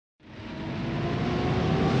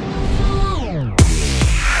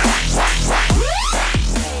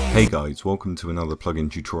Hey guys, welcome to another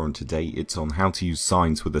plugin tutorial. Today it's on how to use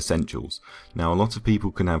signs with Essentials. Now a lot of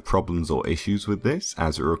people can have problems or issues with this,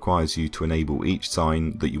 as it requires you to enable each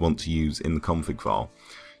sign that you want to use in the config file.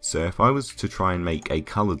 So if I was to try and make a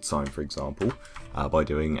coloured sign, for example, by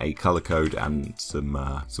doing a colour code and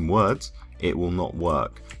some words, it will not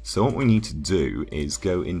work. So what we need to do is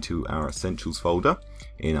go into our Essentials folder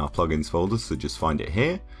in our plugins folder, so just find it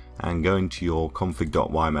here and go into your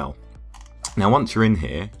config.yml. Now once you're in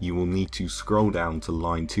here, you will need to scroll down to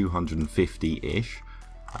line 250-ish.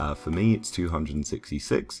 For me it's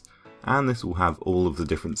 266, and this will have all of the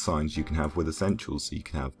different signs you can have with Essentials. So you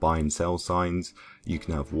can have buy and sell signs, you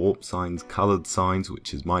can have warp signs, coloured signs,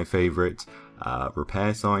 which is my favourite,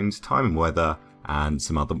 repair signs, time and weather, and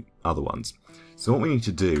some other ones. So what we need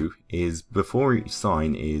to do is, before each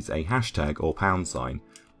sign is a hashtag or pound sign,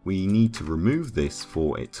 we need to remove this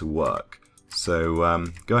for it to work. So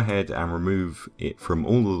go ahead and remove it from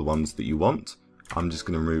all of the ones that you want. I'm just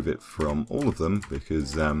going to remove it from all of them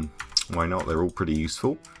because why not, they're all pretty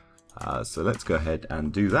useful. So let's go ahead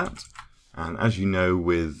and do that. And as you know,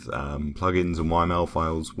 with plugins and YML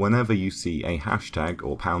files, whenever you see a hashtag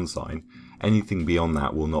or pound sign, anything beyond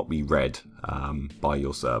that will not be read by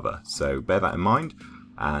your server. So bear that in mind,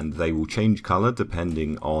 and they will change colour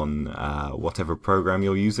depending on whatever program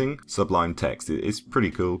you're using. Sublime Text, it's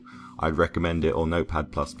pretty cool. I'd recommend it, or Notepad++.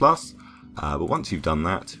 But once you've done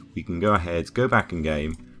that, we can go ahead, go back in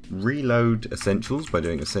game, reload Essentials by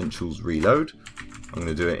doing Essentials reload. I'm going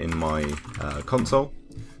to do it in my console.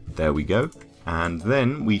 There we go. And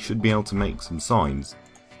then we should be able to make some signs.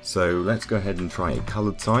 So let's go ahead and try a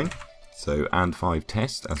coloured sign. So and5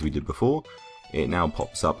 test, as we did before. It now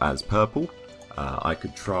pops up as purple. I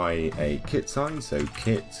could try a kit sign, so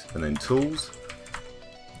kit and then tools.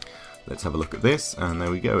 Let's have a look at this, and there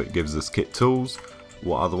we go, it gives us kit tools.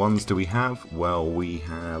 What other ones do we have? Well, we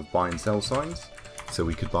have buy and sell signs. So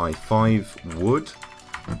we could buy 5 wood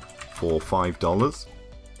for $5,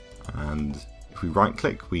 and if we right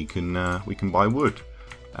click we can buy wood.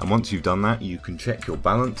 And once you've done that, you can check your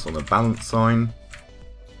balance on a balance sign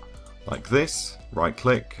like this. Right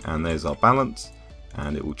click and there's our balance,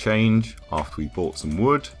 and it will change after we bought some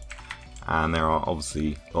wood. And there are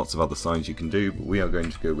obviously lots of other signs you can do, but we are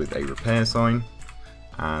going to go with a repair sign,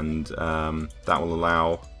 and that will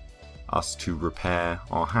allow us to repair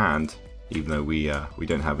our hand, even though we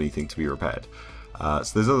don't have anything to be repaired.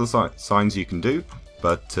 So there's other signs you can do,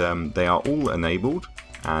 but they are all enabled,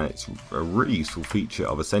 and it's a really useful feature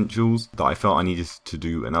of Essentials that I felt I needed to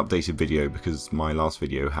do an updated video, because my last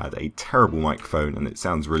video had a terrible microphone and it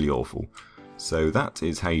sounds really awful. So that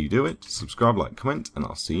is how you do it. Subscribe, like, comment, and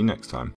I'll see you next time.